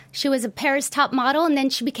She was a Paris top model, and then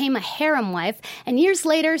she became a harem wife, and years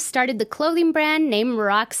later started the clothing brand named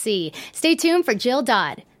Roxy. Stay tuned for Jill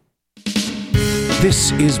Dodd.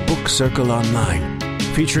 This is Book Circle Online,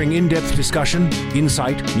 featuring in-depth discussion,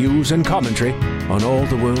 insight, news, and commentary on all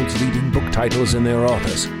the world's leading book titles and their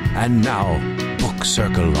authors. And now, Book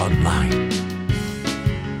Circle Online.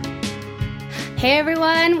 Hey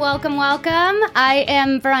everyone, welcome. I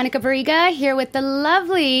am Veronica Barriga here with the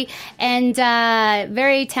lovely and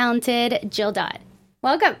very talented Jill Dodd.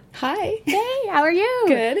 Welcome. Hi. Hey, how are you?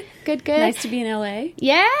 Good. Good. Nice to be in LA.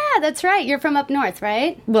 Yeah, that's right. You're from up north,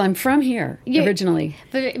 right? Well, I'm from here originally,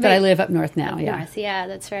 but I live up north now. North, yeah,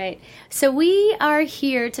 that's right. So we are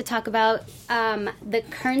here to talk about The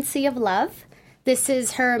Currency of Love. This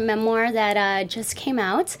is her memoir that just came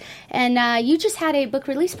out, and you just had a book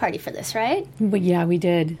release party for this, right? Well, yeah, we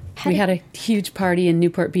did. We had a huge party in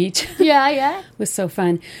Newport Beach. Yeah. It was so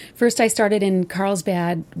fun. First, I started in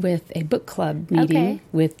Carlsbad with a book club meeting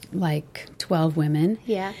with like 12 women.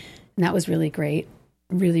 Yeah. And that was really great.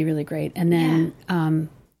 Really, really great. And then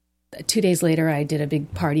 2 days later, I did a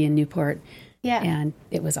big party in Newport. Yeah. And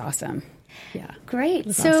it was awesome. Yeah. Great.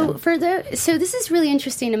 So awesome. So this is really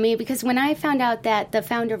interesting to me because when I found out that the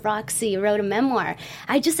founder of Roxy wrote a memoir,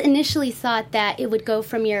 I just initially thought that it would go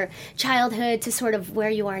from your childhood to sort of where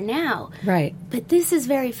you are now. Right. But this is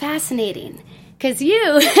very fascinating because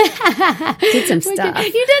you did some stuff.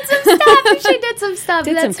 You did some stuff. She did some stuff.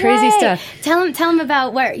 Did That's some crazy right. stuff. Tell them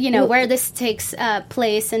about where where this takes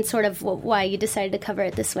place and sort of why you decided to cover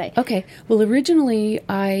it this way. Okay. Well, originally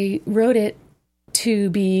I wrote it to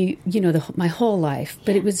be, my whole life,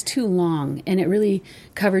 but it was too long and it really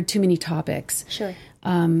covered too many topics. Sure.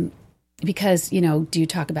 Because, do you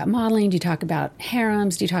talk about modeling? Do you talk about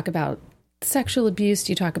harems? Do you talk about sexual abuse?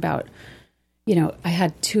 Do you talk about, I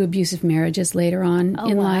had 2 abusive marriages later on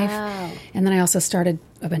in life. And then I also started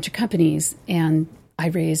a bunch of companies and I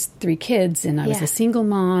raised 3 kids and I was a single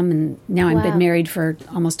mom and now I've been married for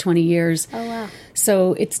almost 20 years. Oh, wow.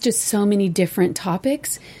 So it's just so many different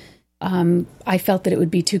topics. I felt that it would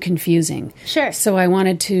be too confusing. Sure. So I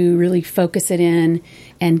wanted to really focus it in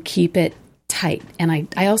and keep it tight. And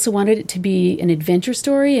I also wanted it to be an adventure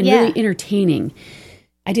story and really entertaining.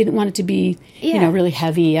 I didn't want it to be, really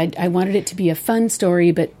heavy. I wanted it to be a fun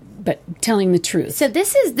story, but telling the truth. So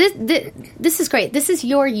this is great. This is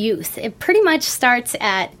your youth. It pretty much starts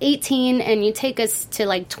at 18 and you take us to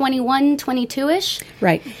like 21, 22-ish.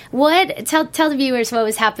 Right. Tell the viewers what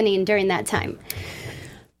was happening during that time.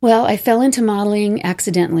 Well, I fell into modeling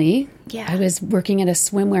accidentally. Yeah. I was working at a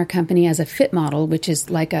swimwear company as a fit model, which is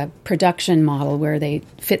like a production model where they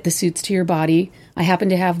fit the suits to your body. I happened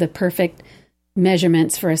to have the perfect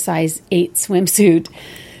measurements for a size 8 swimsuit.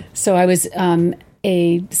 So I was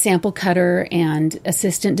a sample cutter and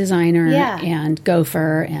assistant designer and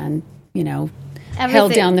gopher and,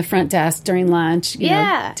 held down the front desk during lunch,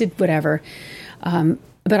 did whatever. But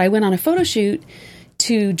I went on a photo shoot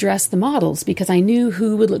to dress the models because I knew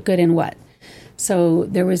who would look good in what. So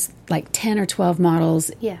there was like 10 or 12 models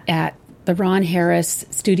at the Ron Harris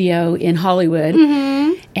studio in Hollywood.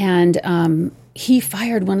 Mm-hmm. And he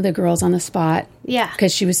fired one of the girls on the spot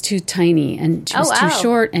because she was too tiny and she was too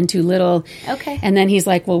short and too little. Okay. And then he's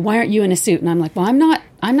like, well, why aren't you in a suit? And I'm like, well, I'm not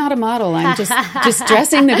a model. I'm just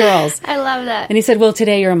dressing the girls. I love that. And he said, well,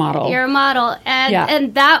 today you're a model. You're a model.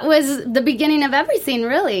 And that was the beginning of everything,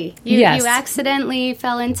 really. You accidentally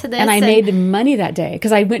fell into this. And I made money that day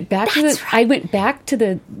because I went back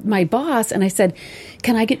to my boss and I said,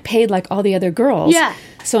 can I get paid like all the other girls? Yeah.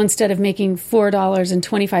 So instead of making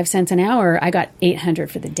 $4.25 an hour, I got $800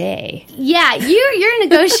 for the day. Yeah, you're a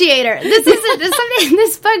negotiator. This is something in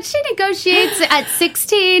this book. She negotiates at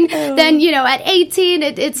 16, then at 18.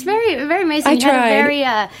 It's very, very amazing. You had a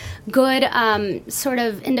very good sort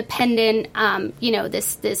of independent,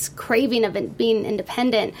 this craving of it being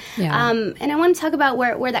independent. Yeah. And I want to talk about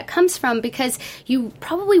where that comes from because you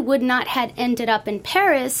probably would not have ended up in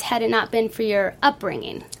Paris had it not been for your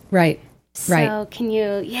upbringing. Right. So can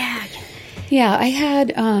you, Yeah, I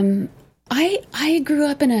had, I grew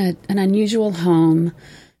up in an unusual home.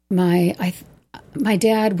 My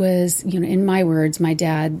dad was, in my words, my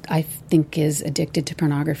dad, I think, is addicted to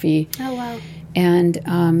pornography. Oh, wow.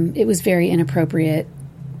 And it was very inappropriate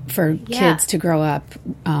for kids to grow up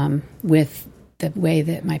with the way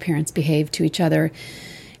that my parents behaved to each other.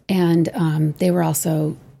 And they were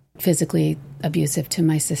also physically abusive to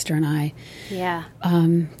my sister and I. Yeah.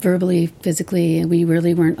 Verbally, physically, we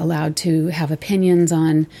really weren't allowed to have opinions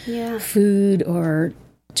on food or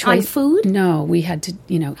choice. On food? No, we had to,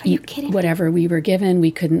 eat whatever we were given.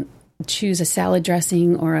 We couldn't choose a salad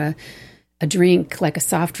dressing or a drink, like a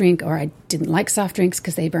soft drink, or I didn't like soft drinks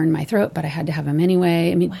because they burned my throat, but I had to have them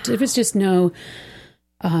anyway. I mean, there was just no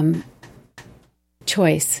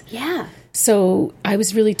choice. Yeah. So I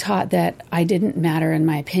was really taught that I didn't matter and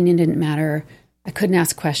my opinion didn't matter. I couldn't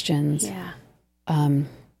ask questions. Yeah.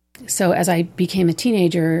 So as I became a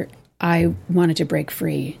teenager, I wanted to break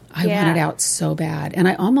free. I wanted out so bad. And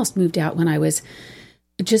I almost moved out when I was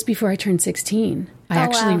just before I turned 16. I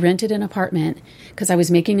actually rented an apartment because I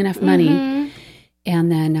was making enough money.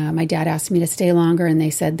 And then my dad asked me to stay longer, and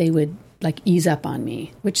they said they would like ease up on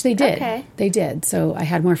me, which they did. Okay. They did. So I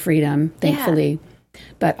had more freedom, thankfully. Yeah.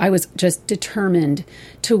 But I was just determined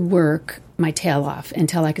to work my tail off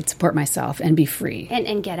until I could support myself and be free.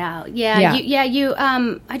 And get out. Yeah. You,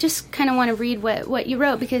 I just kind of want to read what you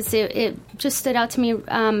wrote because it just stood out to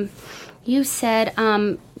me. You said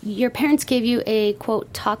your parents gave you a,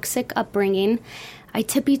 quote, toxic upbringing. I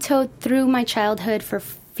tippy-toed through my childhood for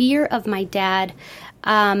fear of my dad.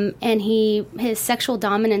 And his sexual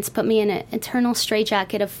dominance put me in an eternal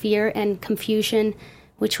straitjacket of fear and confusion,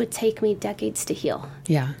 which would take me decades to heal.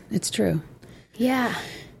 Yeah, it's true. Yeah.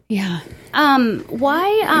 Yeah.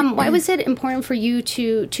 Why was it important for you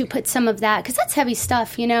to put some of that? Because that's heavy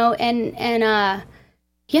stuff, you know.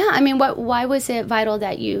 Yeah. I mean, why was it vital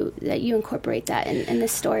that you incorporate that in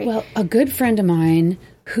this story? Well, a good friend of mine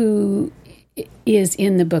who is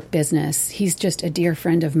in the book business, he's just a dear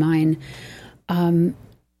friend of mine.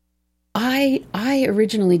 I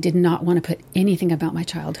originally did not want to put anything about my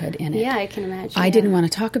childhood in it. Yeah, I can imagine. I didn't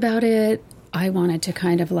want to talk about it. I wanted to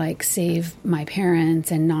kind of like save my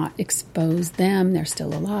parents and not expose them. They're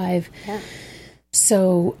still alive. Yeah.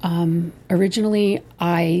 So originally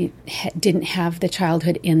I didn't have the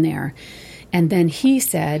childhood in there. And then he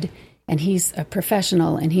said, and he's a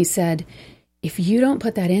professional, and he said, if you don't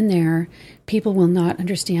put that in there, people will not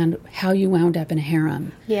understand how you wound up in a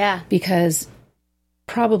harem. Yeah. Because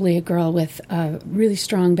probably a girl with a really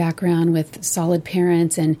strong background with solid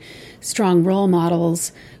parents and strong role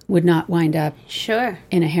models would not wind up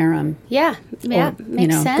in a harem. Yeah. Yeah. Or,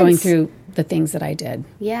 makes sense. Going through the things that I did.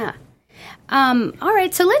 Yeah. All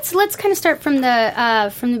right. So let's kind of start from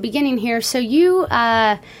the beginning here. So you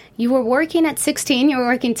were working at 16. You were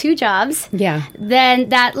working 2 jobs. Yeah. Then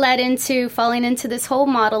that led into falling into this whole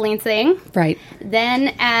modeling thing. Right.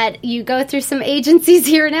 Then you go through some agencies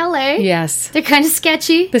here in LA. Yes. They're kind of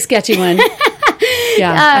sketchy. The sketchy one.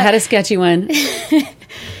 Yeah. I had a sketchy one.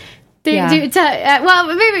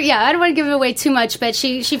 Well, maybe, yeah, I don't want to give it away too much, but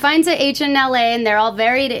she finds an agent in LA, and they're all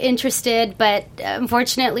very interested, but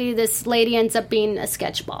unfortunately, this lady ends up being a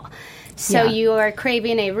sketchball. So you are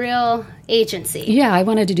craving a real agency. Yeah, I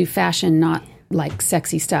wanted to do fashion, not like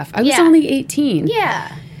sexy stuff. I was only 18.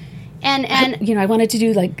 Yeah. And I wanted to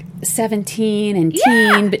do like 17 and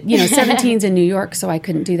teen, but 17's in New York, so I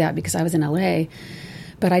couldn't do that because I was in LA.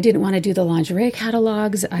 But I didn't want to do the lingerie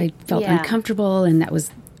catalogs. I felt uncomfortable, and that was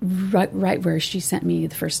right where she sent me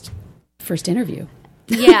the first interview.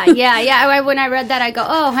 Yeah. When I read that, I go,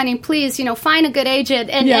 "Oh, honey, please, find a good agent."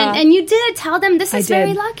 And you did tell them this is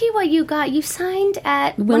very lucky what you got. You signed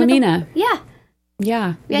at Wilhelmina.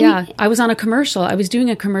 Yeah. I was on a commercial. I was doing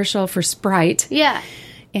a commercial for Sprite. Yeah.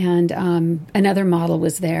 And another model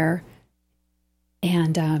was there.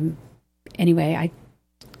 And anyway, I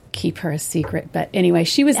keep her a secret. But anyway,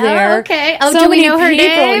 she was there. Okay. Oh, so do we know her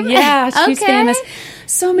name? Yeah, she's famous.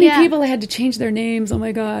 So many people had to change their names. Oh,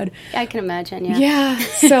 my God. I can imagine, Yeah,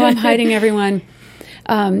 so I'm hiding everyone.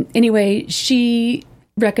 Anyway, she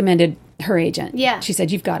recommended her agent. Yeah. She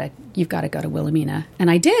said, you've got to go to Wilhelmina.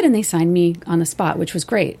 And I did, and they signed me on the spot, which was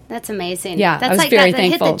great. That's amazing. Yeah, that's I was like very that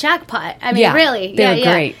thankful. Hit the jackpot. I mean, really. They were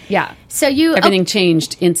great. Yeah. So everything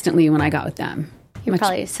changed instantly when I got with them. You're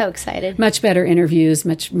probably so excited. Much better interviews,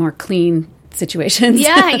 much more clean situations.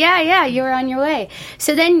 Yeah. You were on your way.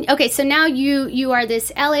 So then, so now you are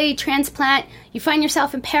this LA transplant. You find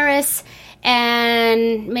yourself in Paris,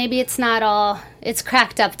 and maybe it's not all it's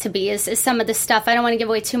cracked up to be. Is some of the stuff, I don't want to give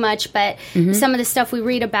away too much, but some of the stuff we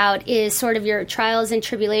read about is sort of your trials and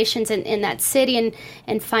tribulations in that city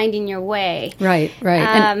and finding your way. Right.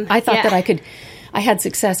 And I thought that I had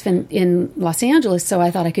success in Los Angeles, so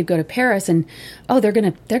I thought I could go to Paris and, they're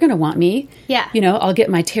gonna want me. Yeah. I'll get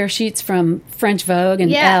my tear sheets from French Vogue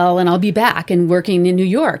and Elle, and I'll be back and working in New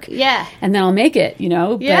York. Yeah. And then I'll make it,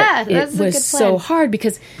 But that's it was so hard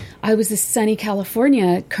because I was this sunny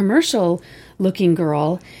California commercial-looking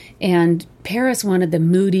girl, and Paris wanted the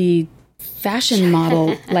moody fashion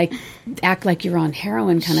model, like act like you're on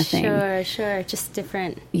heroin kind of thing. Sure. Just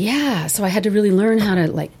different. Yeah. So I had to really learn how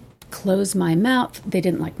to close my mouth. They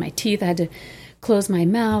didn't like my teeth. I had to close my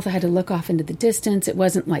mouth. I had to look off into the distance. It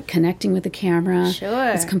wasn't like connecting with the camera. Sure.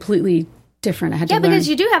 It's completely different. I had to learn. Because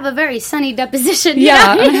you do have a very sunny deposition.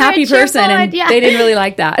 Yeah, I'm a happy person, and they didn't really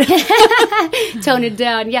like that. Tone it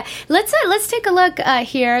down. Yeah, let's take a look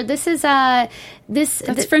here. This is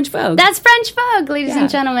That's French Vogue. That's French Vogue, ladies and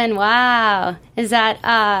gentlemen. Wow, is that?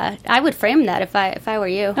 I would frame that if I were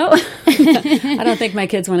you. Oh, I don't think my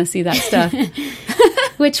kids want to see that stuff.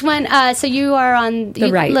 Which one? So you are on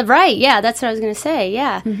the right. Right. Yeah, that's what I was going to say.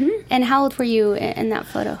 Yeah. Mm-hmm. And how old were you in that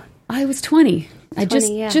photo? I was 20. I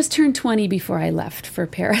just turned 20 before I left for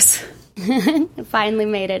Paris. Finally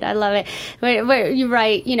made it. I love it. You're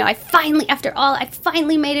right. I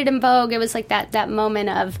finally made it in Vogue. It was like that moment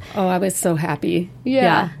of... Oh, I was so happy.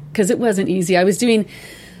 Yeah. Because it wasn't easy. I was doing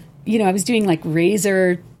like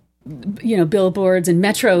razor, billboards and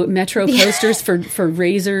metro posters for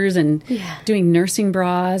razors and doing nursing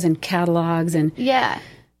bras and catalogs. And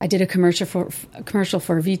I did a commercial for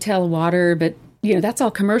Vitel water, but... that's all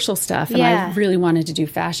commercial stuff, and I really wanted to do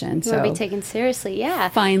fashion. You want to be taken seriously,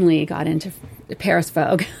 Finally got into Paris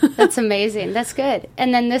Vogue. That's amazing. That's good.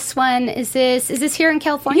 And then this one, is this here in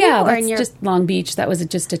California? Yeah, that's just Long Beach. That was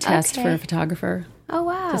just a test for a photographer. Oh,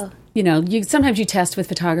 wow. Just, sometimes you test with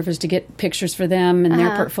photographers to get pictures for them and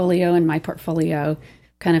their portfolio and my portfolio.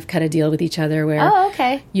 Kind of cut a deal with each other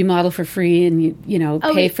where you model for free and you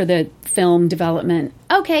pay for the film development.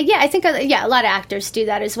 Okay, yeah, I think a lot of actors do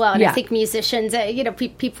that as well, and I think musicians,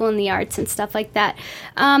 people in the arts and stuff like that.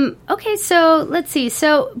 Okay, so let's see.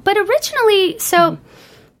 But originally,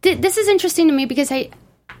 this is interesting to me because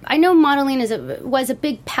I know modeling was a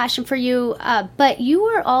big passion for you, but you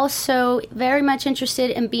were also very much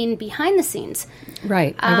interested in being behind the scenes.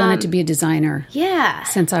 Right. I wanted to be a designer. Yeah.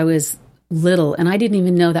 Since I was little, and I didn't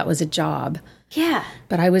even know that was a job. Yeah.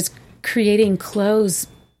 But I was creating clothes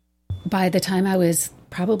by the time I was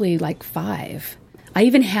probably like 5. I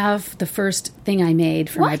even have the first thing I made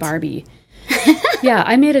for my Barbie. Yeah,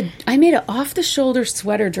 I made a off-the-shoulder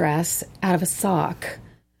sweater dress out of a sock.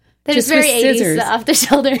 That is very 80s, off the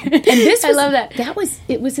shoulder. And I love that.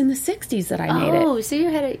 It was in the 60s that I made it. Oh, so you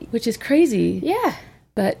had it. Which is crazy. Yeah.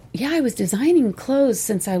 But I was designing clothes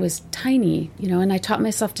since I was tiny, and I taught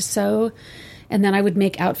myself to sew. And then I would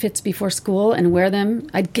make outfits before school and wear them.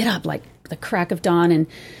 I'd get up like the crack of dawn and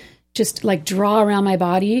just like draw around my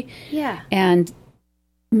body. Yeah. And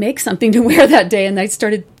make something to wear that day. And I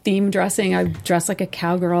started theme dressing. I dressed like a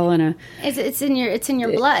cowgirl and it's in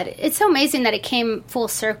your blood. It's so amazing that it came full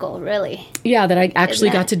circle, really. Yeah, that I actually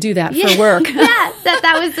got to do that for work. Yeah,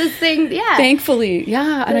 that was the thing. Yeah. Thankfully,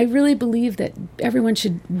 yeah. And I really believe that everyone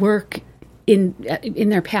should work in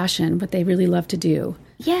their passion, what they really love to do.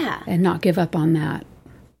 Yeah. And not give up on that.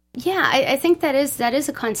 Yeah, I think that is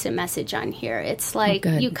a constant message on here. It's like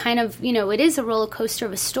you kind of, it is a roller coaster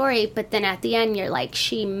of a story, but then at the end you're like,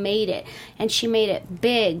 she made it, and she made it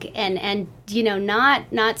big, and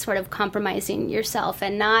not sort of compromising yourself,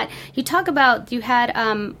 and not. You talk about you had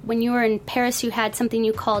when you were in Paris, you had something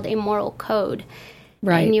you called a moral code,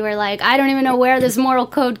 right? And you were like, I don't even know where this moral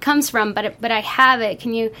code comes from, but I have it.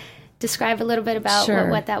 Can you describe a little bit about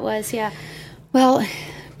what that was? Yeah. Well,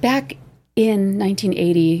 back in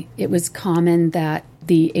 1980, it was common that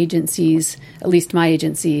the agencies, at least my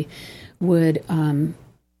agency, would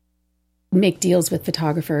make deals with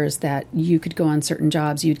photographers that you could go on certain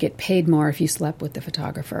jobs. You'd get paid more if you slept with the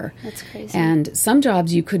photographer. That's crazy. And some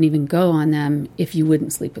jobs you couldn't even go on them if you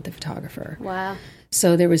wouldn't sleep with the photographer. Wow.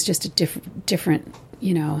 So there was just a different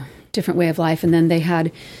way of life. And then they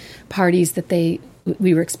had parties that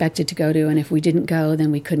we were expected to go to, and if we didn't go,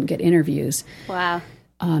 then we couldn't get interviews. Wow.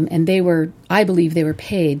 And I believe they were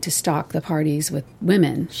paid to stock the parties with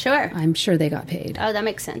women. Sure. I'm sure they got paid. Oh, that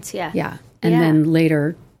makes sense, yeah. Yeah. And then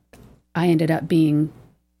later, I ended up being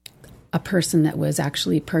a person that was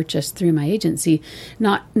actually purchased through my agency,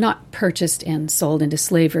 not purchased and sold into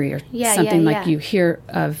slavery or something like you hear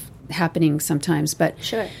of happening sometimes, but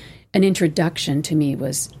an introduction to me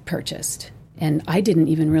was purchased. And I didn't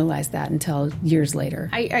even realize that until years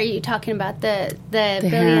later. Are you talking about the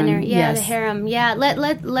billionaire? Harem, yes. The harem. Yeah,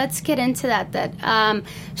 let's get into that.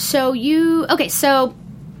 So you're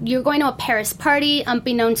going to a Paris party.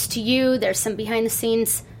 Unbeknownst to you, there's some behind the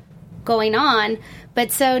scenes going on. But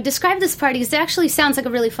so describe this party, because it actually sounds like a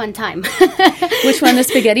really fun time. Which one? The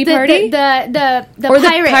spaghetti party? The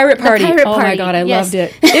pirate party. The pirate oh party. My God, I loved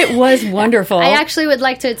it. It was wonderful. I actually would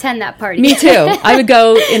like to attend that party. Me too. I would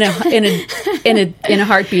go in a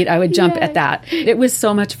heartbeat. I would jump at that. It was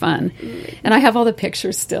so much fun, and I have all the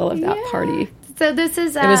pictures still of that party. So this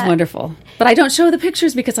is it was wonderful, but I don't show the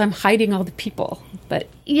pictures because I'm hiding all the people. But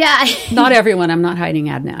not everyone. I'm not hiding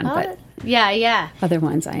Adnan, but. Yeah. Other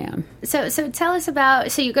ones I am. So tell us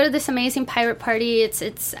about. So you go to this amazing pirate party.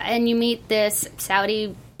 It's and you meet this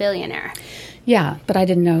Saudi billionaire. Yeah, but I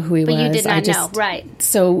didn't know who he was. But you did not know, right.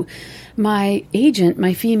 So my agent,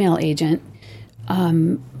 my female agent,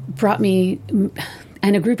 brought me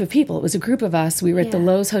and a group of people. It was a group of us. We were at the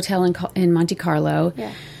Loews Hotel in Monte Carlo.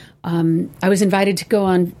 Yeah. I was invited to go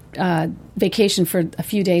on vacation for a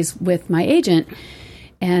few days with my agent,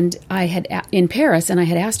 and I had in Paris, and I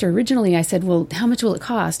had asked her originally, I said, well, how much will it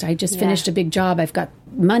cost? I just finished a big job. I've got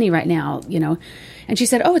money right now, And she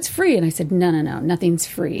said, oh, it's free. And I said, no, nothing's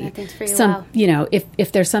free. Nothing's free, wow.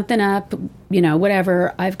 If there's something up,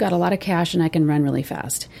 whatever, I've got a lot of cash and I can run really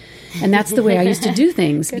fast. And that's the way I used to do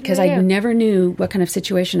things because I never knew what kind of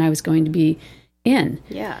situation I was going to be in.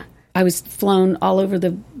 Yeah. I was flown all over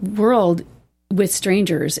the world with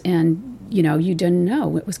strangers, and, you didn't know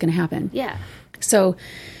what was going to happen. Yeah. So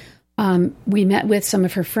we met with some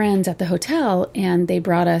of her friends at the hotel, and they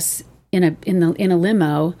brought us in a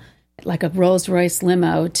limo, like a Rolls-Royce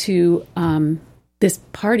limo, to this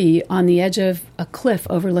party on the edge of a cliff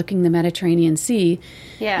overlooking the Mediterranean Sea.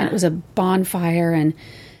 Yeah. And it was a bonfire, and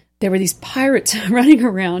there were these pirates running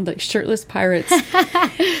around, like shirtless pirates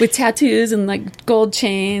with tattoos and like gold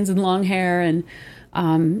chains and long hair.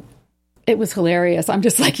 And it was hilarious. I'm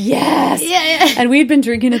just like, yes. Yeah. And we'd been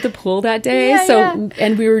drinking at the pool that day.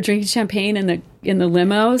 And we were drinking champagne in the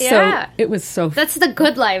limo. Yeah. So it was so fun. That's the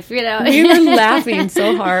good life, We were laughing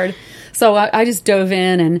so hard. So I just dove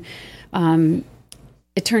in, and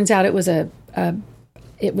it turns out it was a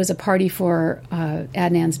party for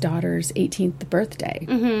Adnan's daughter's 18th birthday.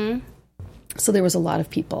 Mm-hmm. So there was a lot of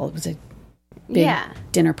people. It was a big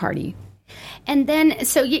dinner party. And then,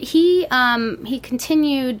 so he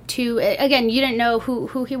continued to, again, you didn't know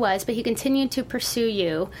who he was, but he continued to pursue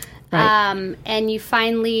you. Right. And you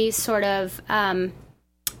finally sort of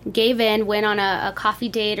gave in, went on a coffee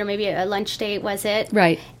date or maybe a lunch date, was it?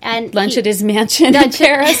 Right. And lunch at his mansion in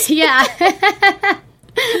Paris. Yeah.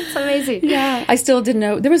 It's amazing. Yeah. I still didn't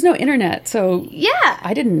know. There was no internet, so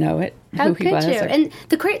I didn't know it. How could you? And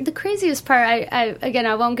the craziest part,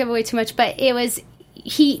 I won't give away too much, but it was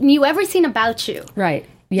he knew everything about you. Right.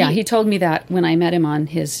 Yeah, he told me that when I met him on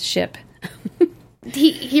his ship.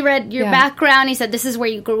 He read your background. He said, "This is where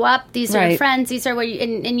you grew up. These are your friends. These are where you..."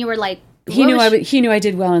 And you were like, he knew I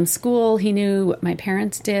did well in school. He knew what my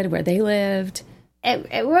parents did, where they lived.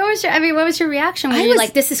 What was your reaction? Were you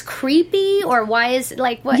like, "This is creepy," or why is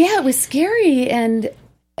like what? Yeah, it was scary,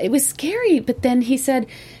 but then he said,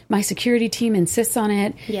 "My security team insists on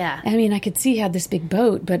it." Yeah, I mean, I could see he had this big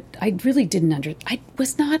boat, but I really didn't I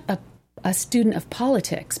was not a student of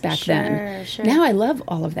politics back then. Sure. Now I love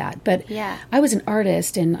all of that, but I was an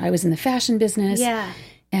artist, and I was in the fashion business. Yeah,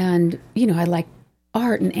 and I like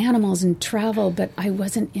art and animals and travel, but I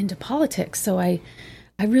wasn't into politics, so I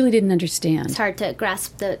really didn't understand. It's hard to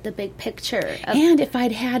grasp the big picture. And if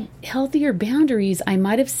I'd had healthier boundaries, I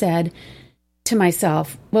might have said to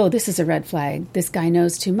myself, whoa, this is a red flag. This guy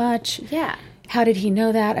knows too much. Yeah. How did he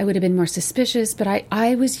know that? I would have been more suspicious. But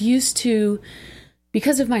I was used to,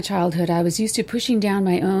 because of my childhood, I was used to pushing down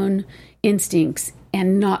my own instincts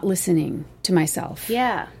and not listening to myself.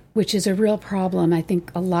 Yeah. Which is a real problem. I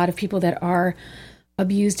think a lot of people that are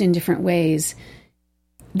abused in different ways,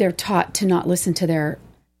 they're taught to not listen to their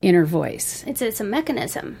inner voice. It's a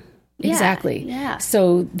mechanism. Exactly. Yeah.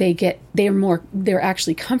 So they're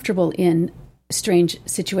actually comfortable in strange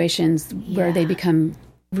situations where they become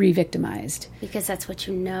re-victimized. Because that's what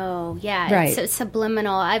you know. Yeah. Right. It's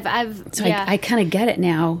subliminal. I kind of get it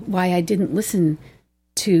now why I didn't listen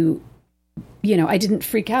to, I didn't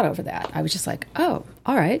freak out over that. I was just like, oh,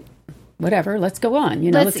 all right, whatever, let's go on.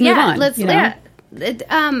 Let's move on.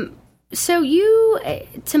 So you,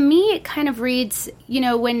 to me, it kind of reads,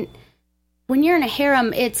 when you're in a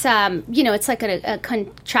harem, it's, it's like a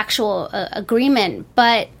contractual agreement.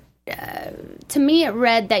 But to me, it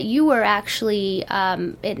read that you were actually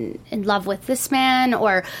in love with this man,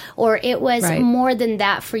 or it was more than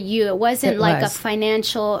that for you. It wasn't a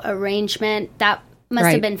financial arrangement. That must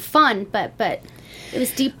have been fun, but it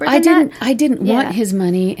was deeper than that. I didn't want his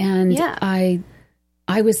money, and I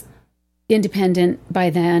was independent by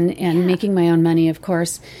then and making my own money, of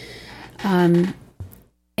course. And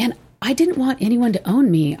I didn't want anyone to own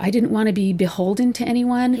me. I didn't want to be beholden to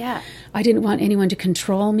anyone. Yeah. I didn't want anyone to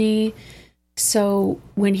control me. So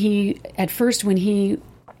when he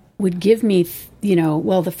would give me,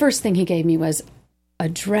 the first thing he gave me was a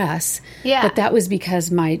dress. Yeah. But that was because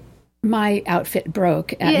my outfit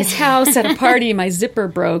broke at his house at a party. My zipper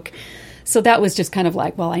broke. So that was just kind of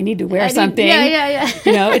like, well, I need to wear something. Yeah.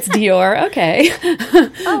 It's Dior. Okay.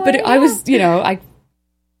 But I was,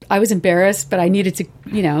 I was embarrassed, but I needed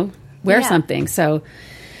to, wear something. So,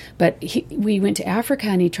 but we went to Africa,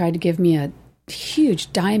 and he tried to give me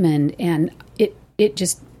huge diamond, and it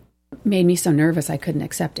just made me so nervous I couldn't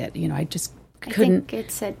accept it. I just couldn't. I think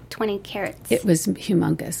it said 20 carats. It was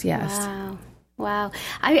humongous, yes. Wow.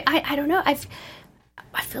 I don't know. I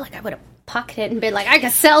feel like I would have pocketed it and been like, I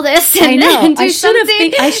could sell this and I know. and do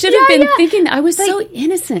something. I should have been thinking. I was so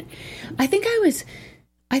innocent. I think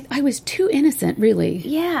I was too innocent, really.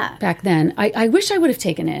 Yeah. Back then. I wish I would have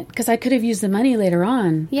taken it because I could have used the money later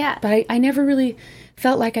on. Yeah. But I never really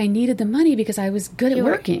felt like I needed the money because I was good at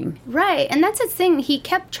working. Right. And that's the thing. He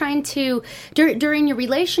kept trying to, during your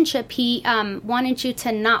relationship, he wanted you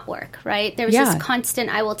to not work, right? There was this constant,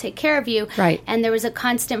 I will take care of you. Right. And there was a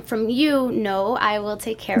constant from you, no, I will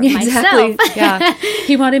take care of myself. myself. Yeah.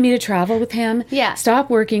 He wanted me to travel with him. Yeah. Stop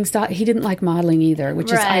working. He didn't like modeling either,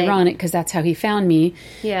 which is ironic because that's how he found me.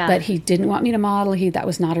 Yeah. But he didn't want me to model. That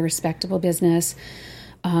was not a respectable business.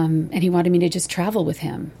 And he wanted me to just travel with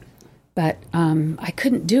him. But I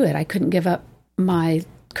couldn't do it. I couldn't give up my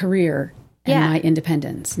career and my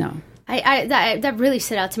independence. No. That really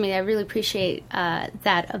stood out to me. I really appreciate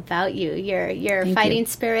that about you. Your fighting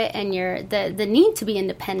spirit and the need to be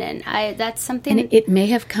independent. That's something. And it may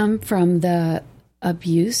have come from the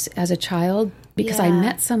abuse as a child because I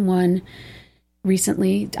met someone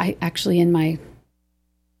recently. I actually in my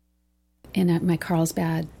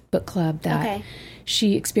Carlsbad book club that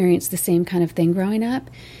she experienced the same kind of thing growing up.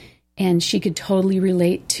 And she could totally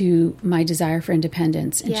relate to my desire for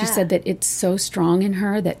independence. And she said that it's so strong in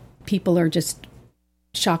her that people are just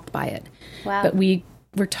shocked by it. Wow. But we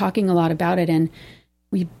were talking a lot about it, and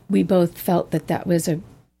we both felt that was a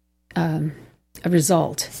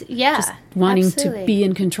result. Yeah, just wanting to be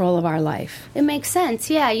in control of our life. It makes sense.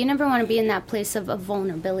 Yeah, you never want to be in that place of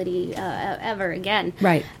vulnerability ever again.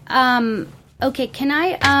 Right. Okay, can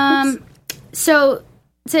I... So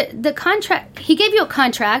the contract... He gave you a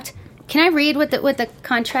contract... Can I read what the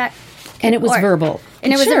contract? And it was verbal.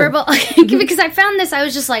 And it was verbal because I found this. I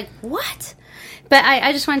was just like, what? But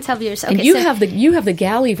I just want to tell viewers. Okay, and you have the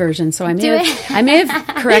galley version, so I may have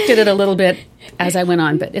corrected it a little bit as I went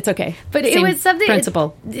on, but it's okay. But it was something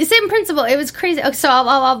principle. Same principle. It was crazy. Okay, so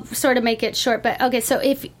I'll sort of make it short. But okay, so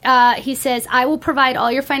if he says, I will provide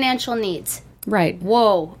all your financial needs. Right.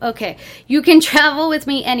 Whoa. Okay. You can travel with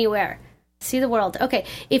me anywhere. See the world. Okay.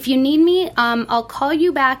 If you need me, I'll call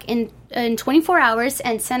you back in 24 hours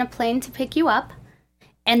and send a plane to pick you up.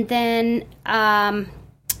 And then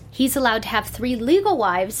he's allowed to have 3 legal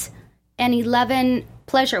wives and 11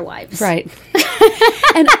 pleasure wives. Right.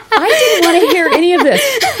 And I didn't want to hear any of this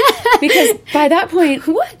because by that point,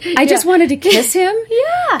 I just wanted to kiss him.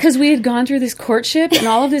 Yeah. Because we had gone through this courtship and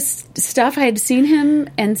all of this stuff. I had seen him,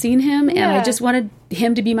 and I just wanted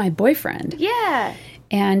him to be my boyfriend. Yeah.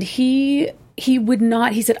 And he would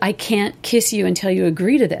not. He said, "I can't kiss you until you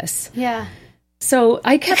agree to this." Yeah. So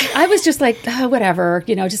I was just like, whatever,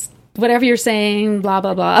 just whatever you're saying, blah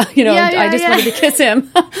blah blah. I just wanted to kiss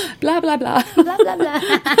him, blah blah blah, blah blah blah.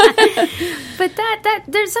 But that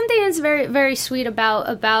there's something that's very very sweet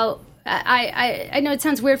about. I know it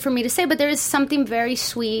sounds weird for me to say, but there is something very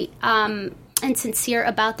sweet and sincere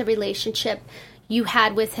about the relationship you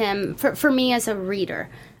had with him. For me as a reader.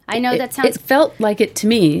 I know that sounds... It felt like it to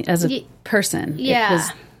me as a person. Yeah.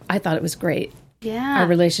 I thought it was great. Yeah. Our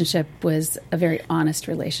relationship was a very honest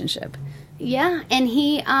relationship. Yeah. And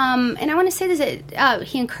and I want to say this,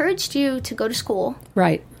 he encouraged you to go to school.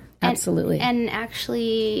 Right. Absolutely. And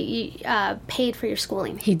actually paid for your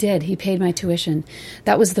schooling. He did. He paid my tuition.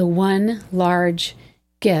 That was the one large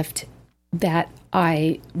gift that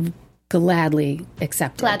I gladly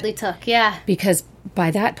accepted. Gladly took, yeah. Because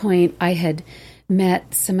by that point, I had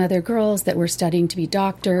met some other girls that were studying to be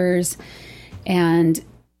doctors, and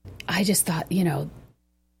I just thought,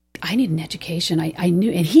 I need an education. I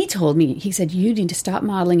knew, and he told me, he said, you need to stop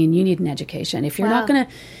modeling and you need an education. If you're not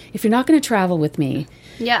gonna travel with me,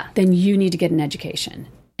 then you need to get an education.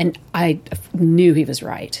 And I knew he was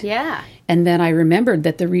right. Yeah. And then I remembered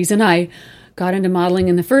that the reason I got into modeling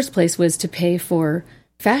in the first place was to pay for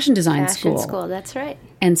fashion design school. Fashion school, that's right.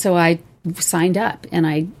 And so I signed up and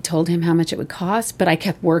I told him how much it would cost, but I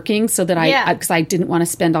kept working so that because I didn't want to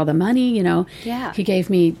spend all the money, Yeah. He gave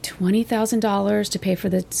me $20,000 to pay for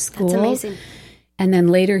the school. That's amazing. And then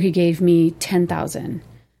later he gave me $10,000.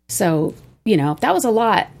 So, that was a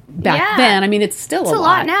lot back then. I mean, it's still a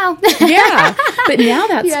lot now. Yeah. But now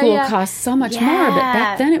that school costs so much more, but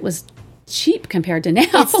back then it was cheap compared to now.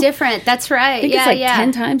 It's different. That's right. I think it's like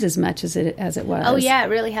 10 times as much as it was. Oh yeah, it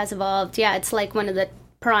really has evolved. Yeah, it's like one of the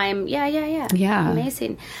prime. Yeah.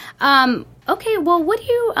 Amazing. Okay, well, what do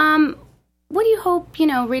you hope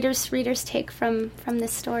readers take from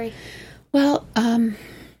this story? Well,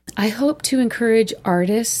 I hope to encourage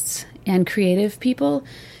artists and creative people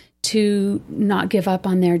to not give up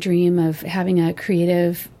on their dream of having a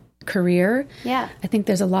creative career. Yeah. I think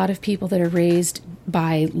there's a lot of people that are raised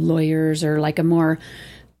by lawyers or like a more,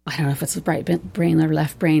 I don't know if it's right brain or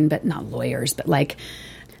left brain, but not lawyers, but like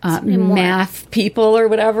math people or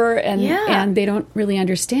whatever. And they don't really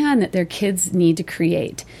understand that their kids need to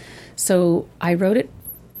create. So I wrote it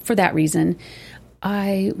for that reason.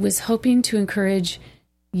 I was hoping to encourage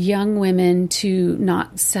young women to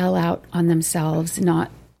not sell out on themselves,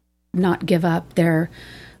 not give up their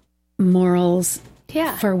morals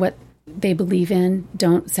for what they believe in.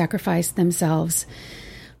 Don't sacrifice themselves.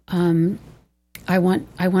 I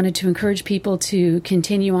wanted to encourage people to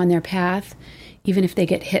continue on their path, even if they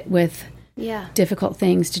get hit with difficult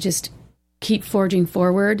things, to just keep forging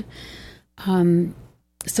forward.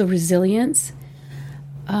 So resilience.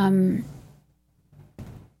 There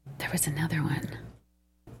was another one.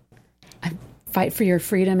 Fight for your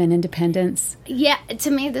freedom and independence. Yeah, to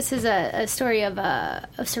me, this is a story of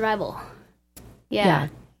survival. Yeah.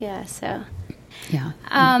 So. Yeah.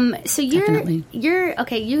 So you're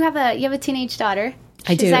okay. You have a teenage daughter.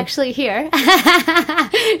 I do. She's actually here.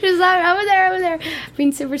 She's like, over there,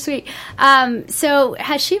 being super sweet. So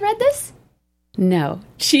has she read this? No.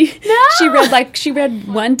 She read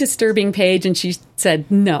one disturbing page and she said,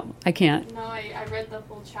 "No, I can't." No, I read the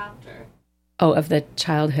full chapter. Oh, of the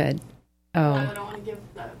childhood. Oh. I don't want to give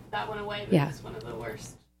that one away, but it's one of the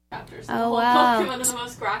worst chapters. Oh, wow. One of the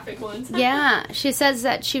most graphic ones. Yeah, she says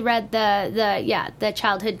that she read the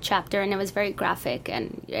childhood chapter and it was very graphic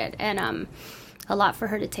and a lot for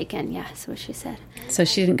her to take in. Yeah, that's what she said. So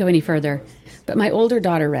she didn't go any further, but my older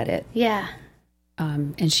daughter read it. Yeah.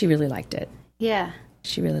 And she really liked it. Yeah.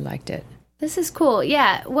 She really liked it. This is cool.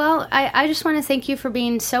 Yeah. Well, I just want to thank you for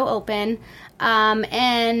being so open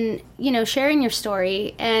and, sharing your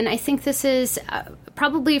story. And I think this is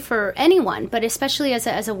probably for anyone, but especially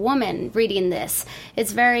as a woman reading this,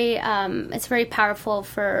 it's very powerful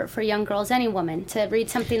for young girls, any woman, to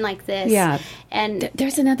read something like this. Yeah. And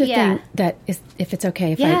there's another thing that is, if it's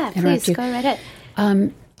okay, if I interrupt you. Go right ahead.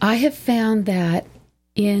 I have found that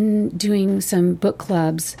in doing some book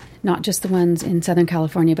clubs, not just the ones in Southern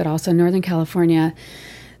California, but also Northern California,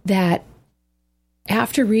 that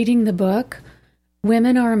after reading the book,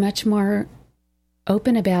 women are much more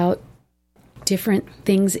open about different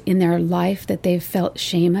things in their life that they've felt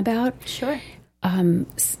shame about. Sure.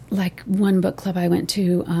 Like one book club I went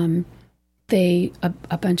to,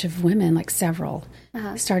 a bunch of women, like several,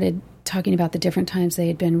 started talking about the different times they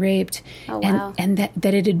had been raped. Oh, wow. And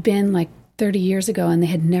that it had been like 30 years ago and they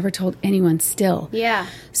had never told anyone still. Yeah.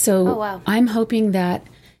 So I'm hoping that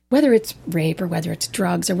whether it's rape or whether it's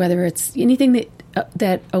drugs or whether it's anything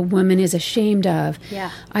that a woman is ashamed of,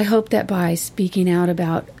 I hope that by speaking out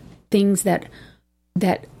about things that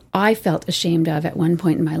I felt ashamed of at one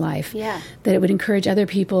point in my life, that it would encourage other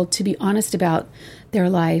people to be honest about their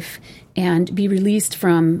life and be released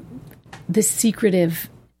from this secretive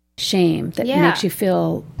shame that makes you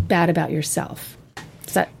feel bad about yourself.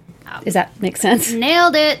 Does that make sense?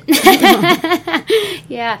 Nailed it.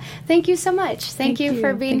 Yeah. Thank you so much. Thank you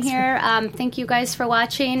for being here. Thank you guys for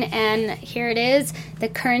watching. And here it is, The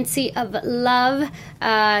Currency of Love,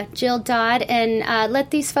 Jill Dodd. And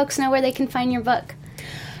let these folks know where they can find your book.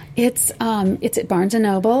 It's at Barnes &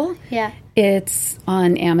 Noble. Yeah. It's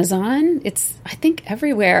on Amazon. It's, I think,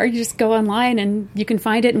 everywhere. You just go online and you can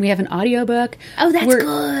find it. And we have an audiobook. Oh, that's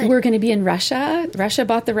good. We're going to be in Russia. Russia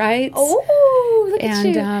bought the rights. Oh, look at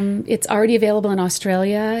you. And it's already available in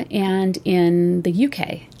Australia and in the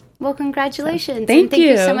UK. Well, congratulations. So, thank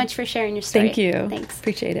you so much for sharing your story. Thank you. Thanks.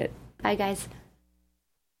 Appreciate it. Bye, guys.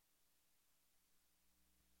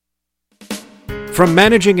 From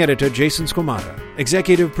Managing Editor Jason Squamata,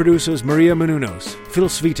 Executive Producers Maria Menounos, Phil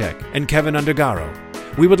Svitek, and Kevin Undergaro,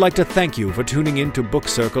 we would like to thank you for tuning in to Book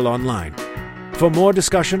Circle Online. For more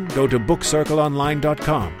discussion, go to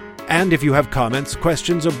bookcircleonline.com. And if you have comments,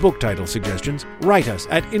 questions, or book title suggestions, write us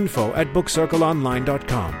at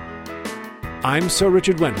info@bookcircleonline.com. I'm Sir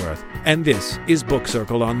Richard Wentworth, and this is Book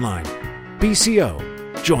Circle Online. BCO,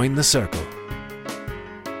 join the circle.